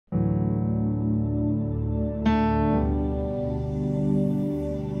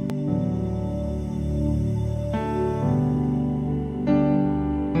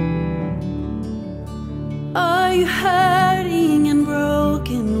Are you hurting and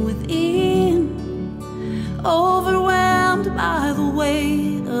broken within, overwhelmed by the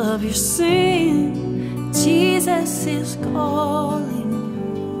weight of your sin? Jesus is calling.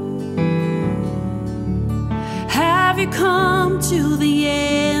 Have you come to the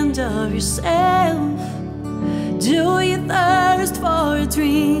end of yourself? Do you thirst for a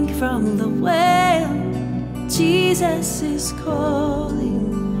drink from the well? Jesus is calling.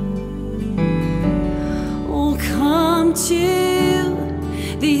 Oh, come to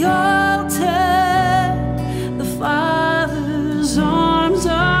the altar. The Father's arms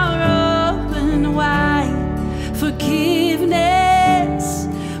are open wide. Forgiveness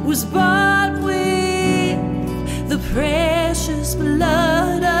was bought with the precious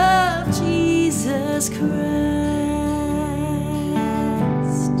blood of Jesus Christ.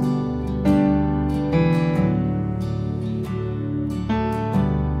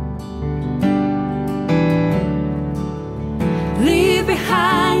 Leave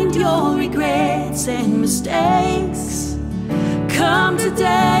behind your regrets and mistakes. Come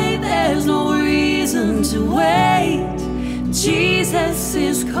today, there's no reason to wait. Jesus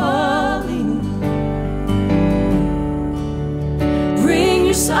is calling. Bring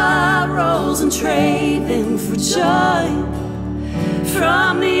your sorrows and trade them for joy.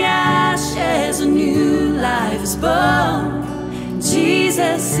 From the ashes a new life is born.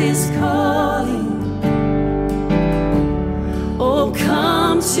 Jesus is calling. Oh,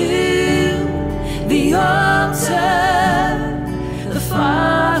 come to the altar. The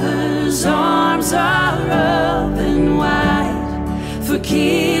Father's arms are open wide.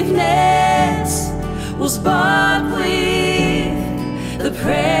 Forgiveness was bought with the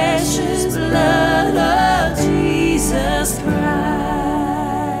precious blood of Jesus Christ.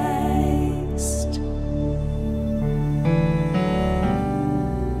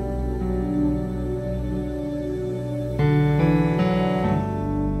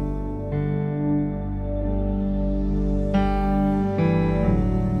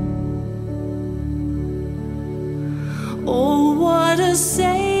 Oh, what a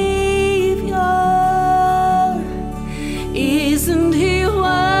Savior! Isn't He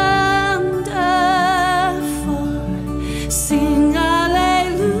wonderful? Sing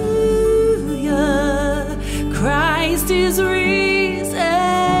hallelujah, Christ is risen.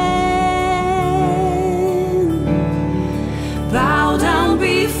 Bow down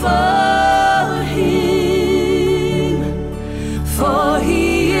before Him, for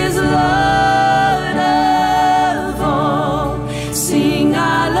He is Lord. Sing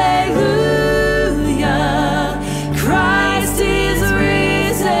hallelujah, Christ is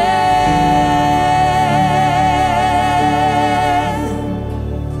risen.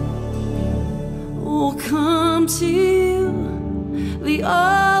 Oh, come to the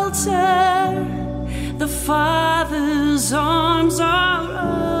altar. The Father's arms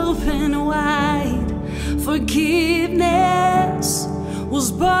are open wide. Forgiveness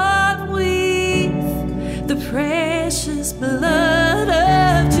was bought with the precious blood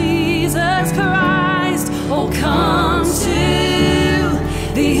of Jesus Christ. Oh, come to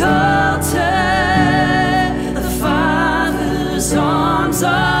the altar. The Father's arms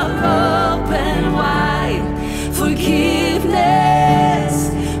are open wide. Forgiveness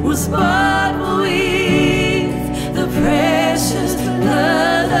was bought with the precious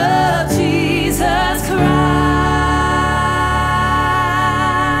blood of Jesus Christ.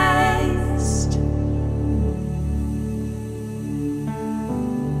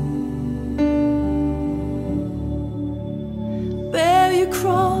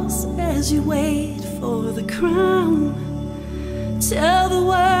 Cross as you wait for the crown. Tell the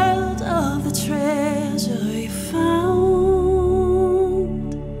world